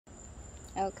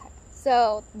Okay,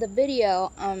 so the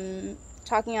video,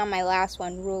 talking on my last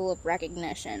one, rule of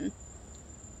recognition.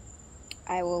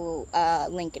 I will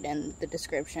link it in the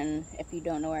description if you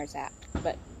don't know where it's at,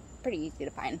 but pretty easy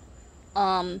to find.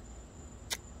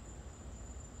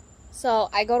 So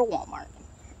I go to Walmart,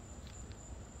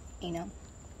 you know,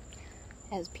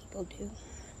 as people do,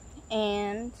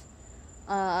 and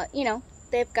you know,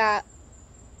 they've got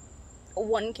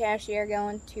one cashier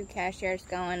going, two cashiers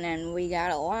going, and we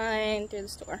got a line through the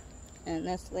store. And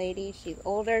this lady, she's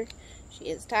older, she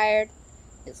is tired,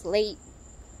 it's late.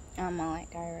 I'm all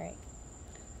like, alright,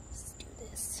 let's do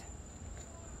this.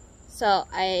 So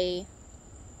I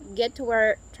get to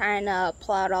work trying to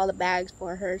pull out all the bags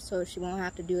for her so she won't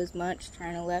have to do as much,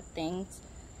 trying to lift things,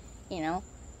 you know.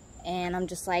 And I'm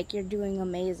just like, you're doing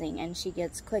amazing. And she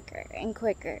gets quicker and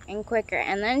quicker and quicker.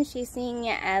 And then she's seeing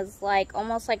it as like,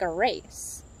 almost like a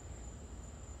race.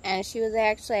 And she was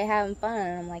actually having fun.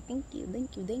 And I'm like, thank you,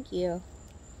 thank you, thank you.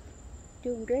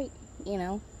 Doing great, you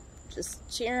know.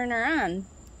 Just cheering her on.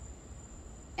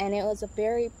 And it was a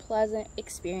very pleasant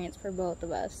experience for both of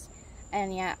us.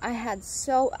 And yeah, I had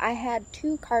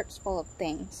 2 carts full of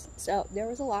things. So there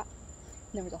was a lot.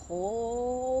 There was a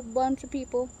whole bunch of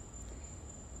people.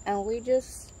 And we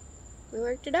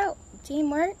worked it out.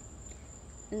 Teamwork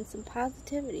and some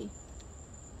positivity.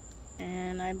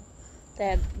 And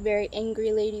that very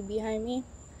angry lady behind me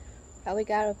probably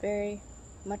got a very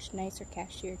much nicer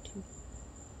cashier too.